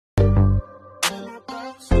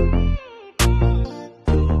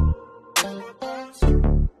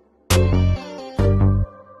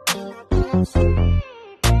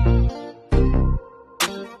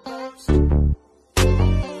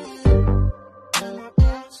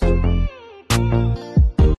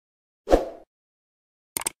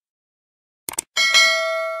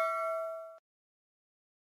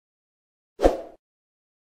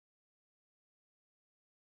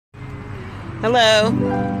Hello.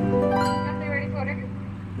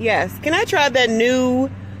 Yes. Can I try that new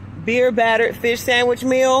beer battered fish sandwich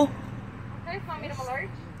meal? Okay, so medium or large?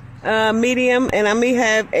 Medium, and I may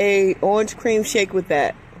have a orange cream shake with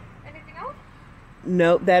that. Anything else?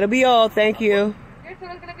 Nope, that'll be all. Thank you. Your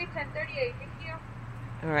total is gonna be $10.38. Thank you.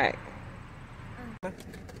 All right.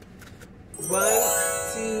 1,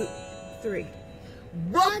 2, 3.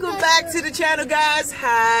 Welcome back to the channel, guys.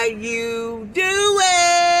 How you doing?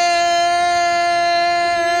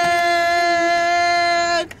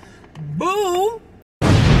 Boom.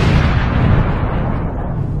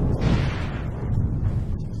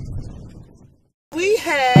 We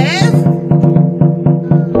have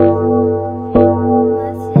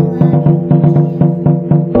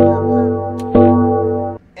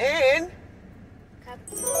and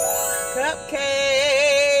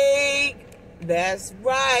cupcake. That's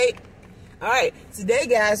right. All right, today,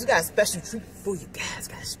 guys, we got a special treat for you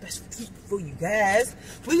guys.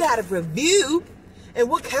 We got a review. And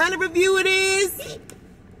what kind of review it is?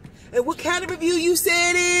 And what kind of review you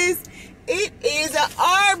said it is? It is an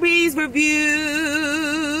Arby's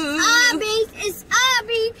review. Arby's is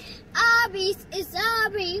Arby. Arby's is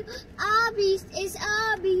Arby. Arby's is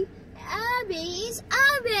Arby. Arby's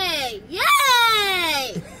Arby.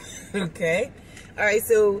 Yay! Okay. All right,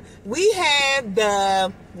 so we have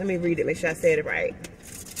the, let me read it, make sure I said it right.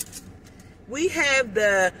 We have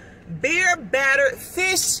the beer battered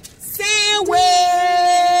fish sandwich.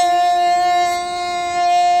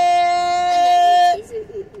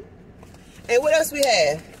 And what else we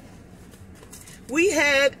have? We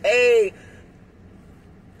have a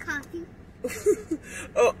Coffee.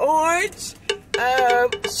 orange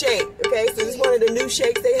shake. Okay, so this is one of the new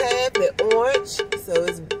shakes they have, the orange. So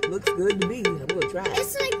it looks good to me. I'm gonna try it.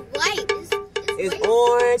 It's like white. It's white.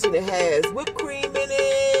 orange and it has whipped cream in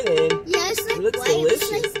it, and Yeah, it's like it looks white.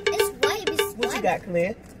 delicious. It's white. It's What white. you got,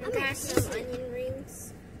 Claire? I got some onion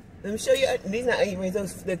rings. Let me show you. These not onion rings;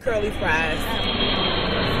 those the curly fries.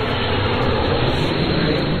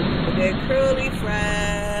 They're curly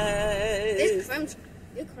fries.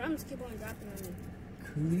 The crumbs keep on dropping on me.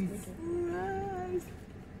 Curly fries.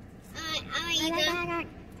 I eat them.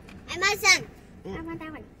 I want some. I want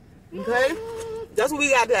that one. Okay, that's what we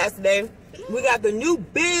got guys today. We got the new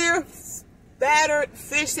beer battered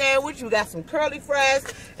fish sandwich. We got some curly fries,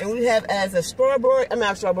 and we have as a strawberry. I'm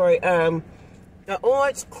not strawberry. An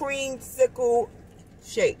orange creamsicle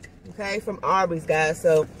shake. Okay, from Arby's, guys.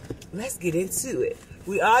 So let's get into it.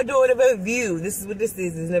 We are doing a review. This is what this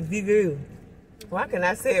is a review. Why can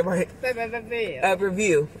I say it right? A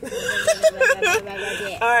review.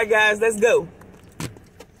 All right, guys, let's go.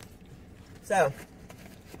 So,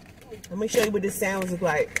 let me show you what this sandwich looks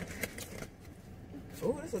like.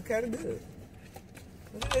 Oh, this looks kind of good.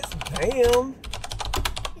 Look at this. Bam.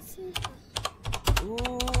 Ooh,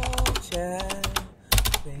 child.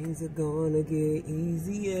 Things are gonna get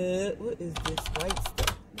easier. What is this white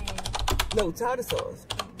stuff? No, tartar sauce.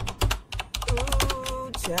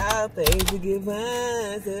 Ooh, child, things will get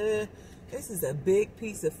wiser. This is a big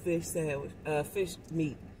piece of fish sandwich, fish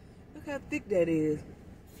meat. Look how thick that is.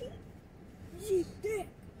 She's thick.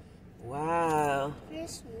 Wow.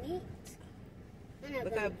 Fish meat.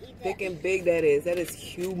 Look how thick and big that is. That is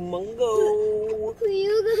humongo.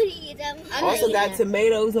 You gonna eat them? Also got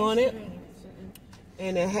tomatoes on it.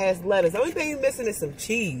 And it has lettuce. The only thing missing is some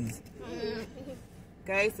cheese.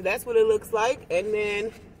 Okay, so that's what it looks like. And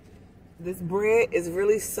then this bread is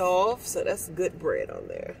really soft, so that's good bread on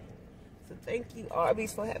there. So thank you,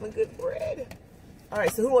 Arby's, for having good bread. All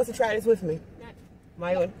right, so who wants to try this with me?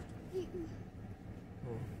 Myron?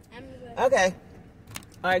 Okay.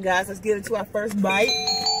 All right, guys, let's get into our first bite.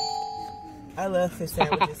 I love fish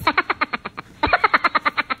sandwiches. I'm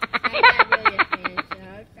not really a fan,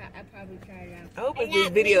 so I'll probably try it out. I hope that this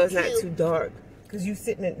video is not too dark, because you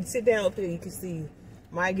sit down up here, you can see.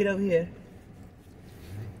 Maya, get over here.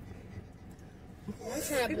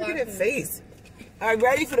 Look at that face. All right,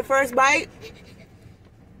 ready for the first bite?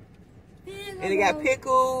 And it got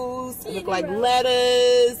pickles, it look like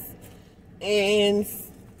lettuce, and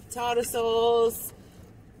tartar sauce,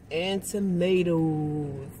 and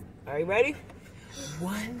tomatoes. All right, ready?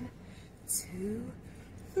 1, 2,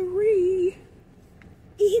 3.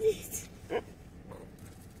 Eat it.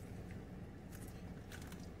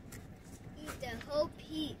 Eat the whole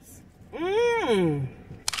piece. Mmm.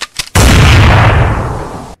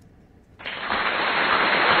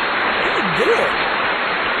 Good.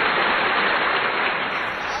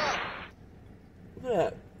 Look at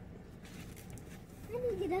that. How do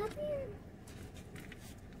you get up here?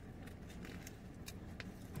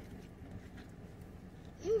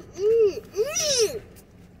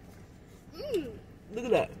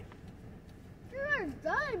 that? They're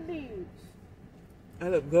jelly beans.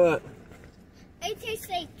 That look good. It tastes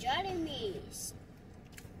like jelly beans.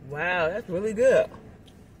 Wow, that's really good.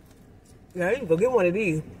 Yeah, I need to go get one of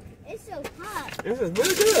these. It's so hot. This is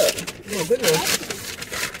really good. Oh, goodness.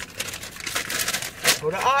 Go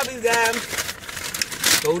to Arby's, guys.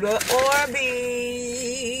 Go to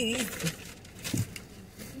Arby's.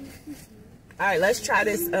 All right, let's try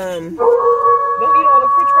this. Don't eat all the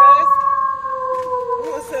french fries. You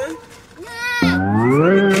want some?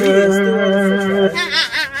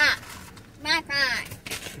 My fry.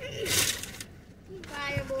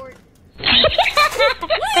 Fireboard.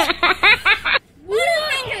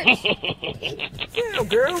 Yeah,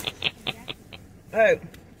 girl. All right,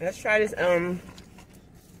 let's try this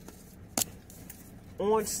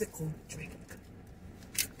orange sickle drink.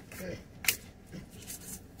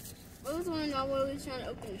 I was wondering why we were trying to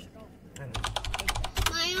open the straw. I don't know.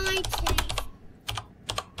 My orange taste.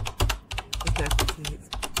 It's not for kids.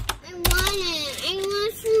 I want it. I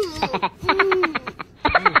want some.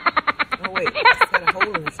 Oh wait, it's got a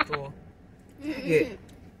hole in the straw. Yeah.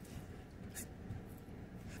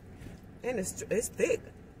 And it's thick.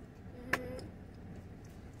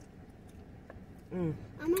 I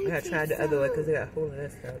gotta try the other one because they got a hole in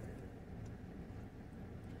that stuff.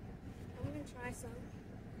 I want to try some.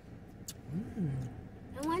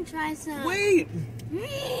 I want to try some. Wait! I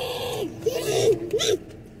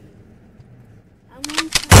want to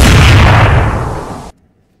try.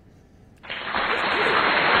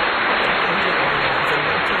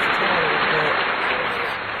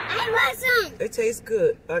 I want some. It tastes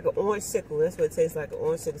good, like an orange sickle. That's what it tastes like, an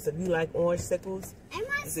orange sickle. So if you like orange sickles, I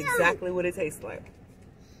want it's some. exactly what it tastes like.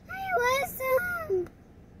 I want some.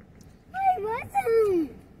 I want some.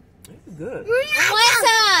 It's good. I want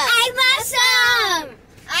some. I want some.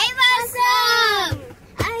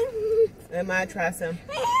 Let mine try some.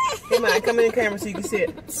 Hey, mine, come in the camera so you can see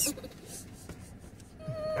it.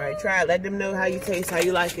 All right, try it. Let them know how you taste, how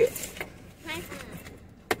you like it.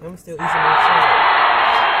 I'm still eating my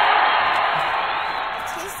It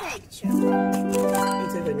tastes like chocolate. It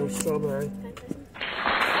tastes like no strawberry.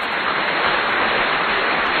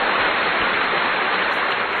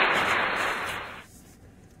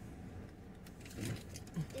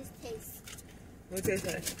 This tastes. What it tastes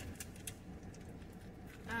like?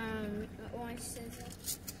 Orange sizzle.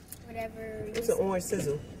 Whatever. What's an orange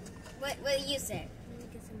sizzle? What you said? Let me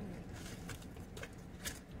get some more.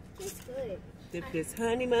 Tastes good. Dip this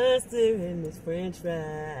honey mustard in this french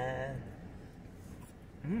fry.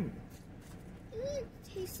 It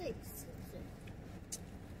tastes like sizzle.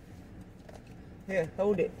 Here,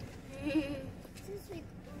 hold it. It tastes like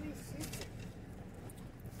orange sizzle.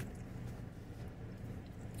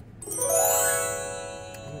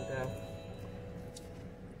 There we go.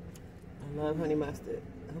 I love honey mustard.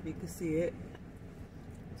 I hope you can see it.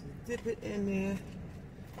 Just dip it in there.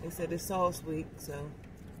 They said it's all sweet, so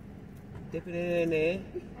dip it in there.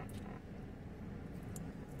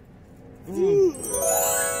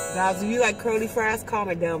 Guys, if you like curly fries,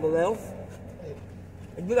 comment down below.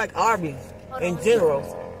 If you like Arby in general,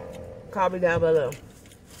 comment down below.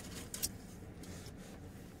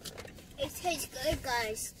 It tastes good,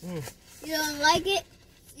 guys. You don't like it?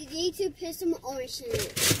 You need to put some orange in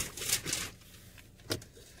it.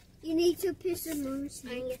 You need to put some orange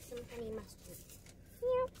in it. I get some honey mustard.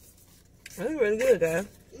 That's really good, guys.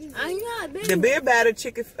 I know. The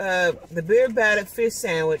beer battered fish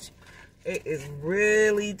sandwich, it is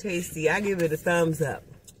really tasty. I give it a thumbs up.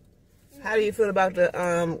 How do you feel about the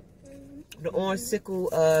orange sickle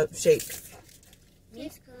shake?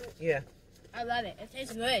 Tastes good. Yeah. I love it. It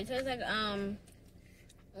tastes good. It tastes like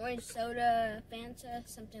orange soda, Fanta,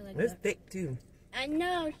 something like It's that. thick too. I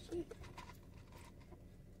know.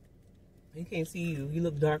 You can't see you. You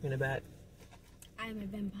look dark in the back. I'm a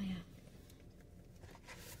vampire.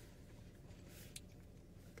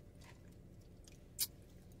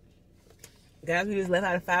 Guys, we just left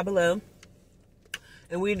out of Five Below.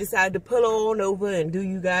 And we decided to pull on over and do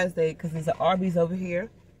you guys because there's an Arby's over here.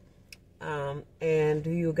 And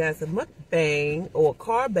do you guys a mukbang or a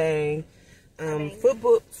car bang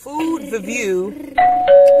food review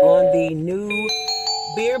on the new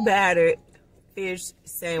beer battered fish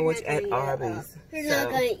sandwich at Arby's. So,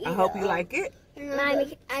 I hope you like it.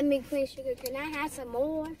 Mommy, I make Queen Sugar. Can I have some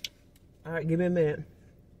more? All right, give me a minute.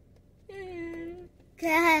 Can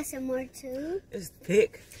I have some more too? It's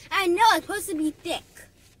thick. I know it's supposed to be thick.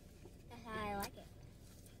 That's how I like it.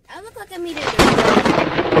 I look like I'm eating good.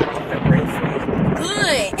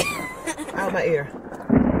 Out of my ear.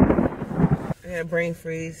 I had a brain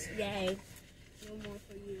freeze. Yay. No more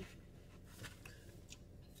for you.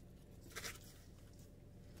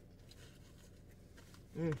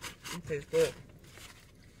 It tastes good.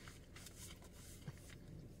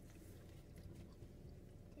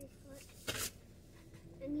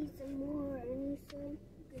 I need some more. I need some.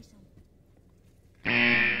 Get some.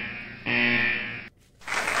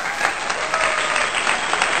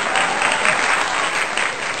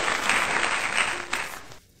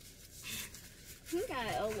 You got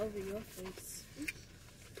it all over your face.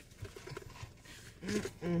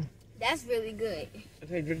 That's really good. I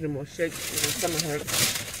can't drink no more shakes. My stomach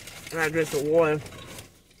hurts. I gotta drink some water.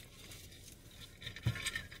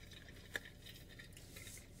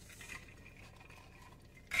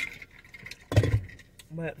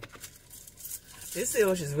 But this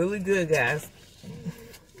sandwich is really good, guys.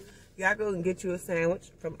 Y'all go and get you a sandwich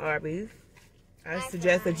from Arby's. I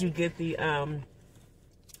suggest that you get the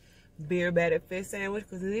beer battered fish sandwich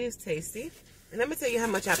because it is tasty. And let me tell you how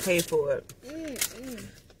much I paid for it.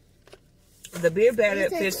 The beer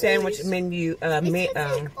battered fish sandwich menu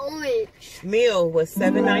meal was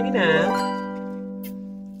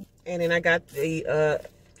 $7.99, and then I got the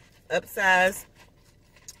upsize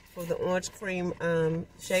for the orange cream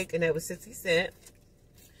shake, and that was 60 cents.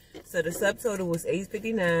 So the subtotal was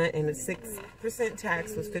 $8.59, and the 6%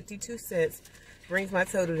 tax was 52 cents. Brings my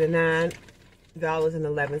total to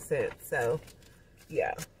 $9.11. So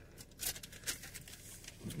yeah,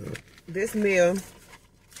 this meal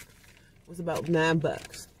was about $9. I don't know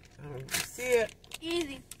if you see it.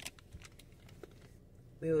 Easy.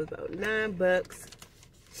 It was about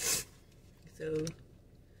 $9. So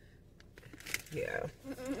yeah.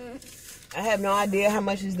 I have no idea how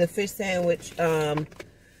much is the fish sandwich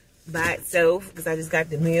by itself because I just got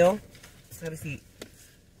the meal. Let me see.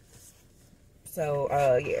 So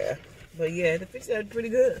yeah. But yeah, the fish sandwich is pretty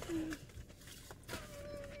good.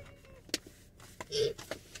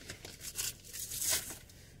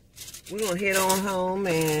 We're gonna head on home,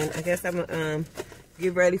 and I guess I'm gonna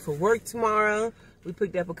get ready for work tomorrow. We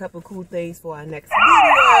picked up a couple cool things for our next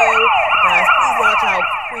video. Guys, please watch our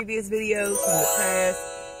previous videos from the past,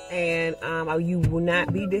 and you will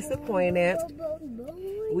not be disappointed.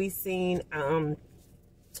 We've seen,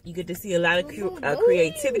 you get to see a lot of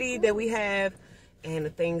creativity that we have, and the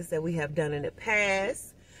things that we have done in the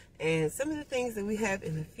past, and some of the things that we have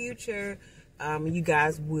in the future. You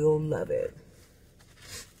guys will love it.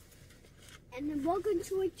 And then welcome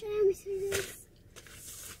to our channel, this.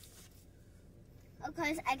 Of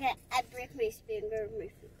course, I break my finger.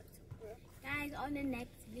 Guys, on the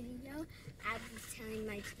next video, I'll be telling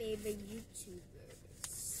my favorite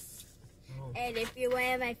YouTubers. And if you're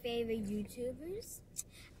one of my favorite YouTubers,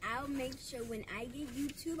 I'll make sure when I get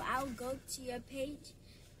YouTube, I'll go to your page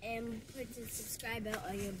and put the subscribe bell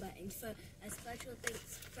on your button for a special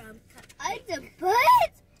thanks from. The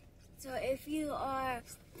butt. So if you are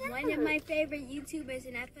one of my favorite YouTubers,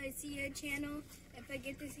 and if I see your channel, if I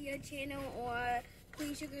get to see your channel or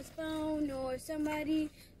Queen Sugar's phone or somebody,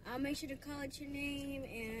 I'll make sure to call out your name,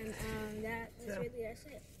 and that's it.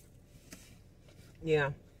 Yeah.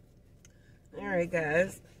 All right,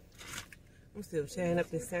 guys. I'm still chatting up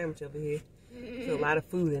this sandwich over here. There's a lot of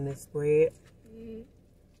food in this bread.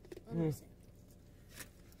 I'll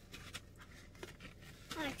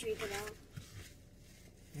drink it out.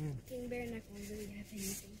 King Bear not going to really have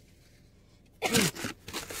anything.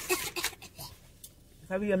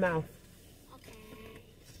 Cover your mouth. Okay.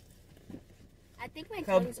 I think my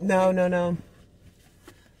tongue's No.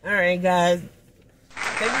 All right, guys.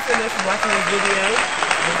 Thank you so much for watching this video.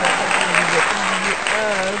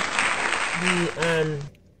 The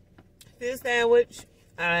fish sandwich.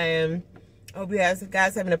 I hope you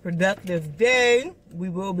guys having a productive day. We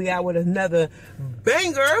will be out with another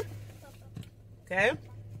banger. Okay.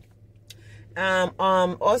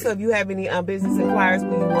 Also, if you have any business inquiries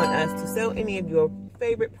where you want us to sell any of your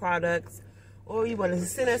favorite products, or you want to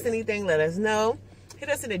send us anything, let us know. Hit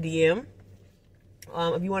us in a DM.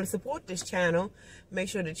 If you want to support this channel, make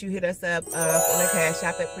sure that you hit us up on the Cash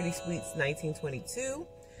App at Pretty Sweets 1922.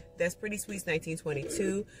 That's Pretty Sweets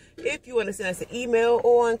 1922. If you want to send us an email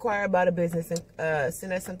or inquire about a business,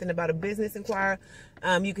 send us something about a business inquiry,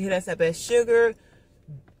 you can hit us up at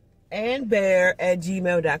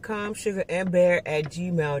sugarandbear@gmail.com.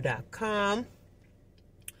 sugarandbear@gmail.com.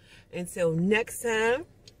 Until next time,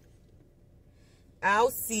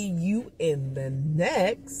 I'll see you in the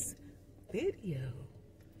next video.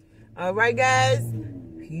 All right, guys.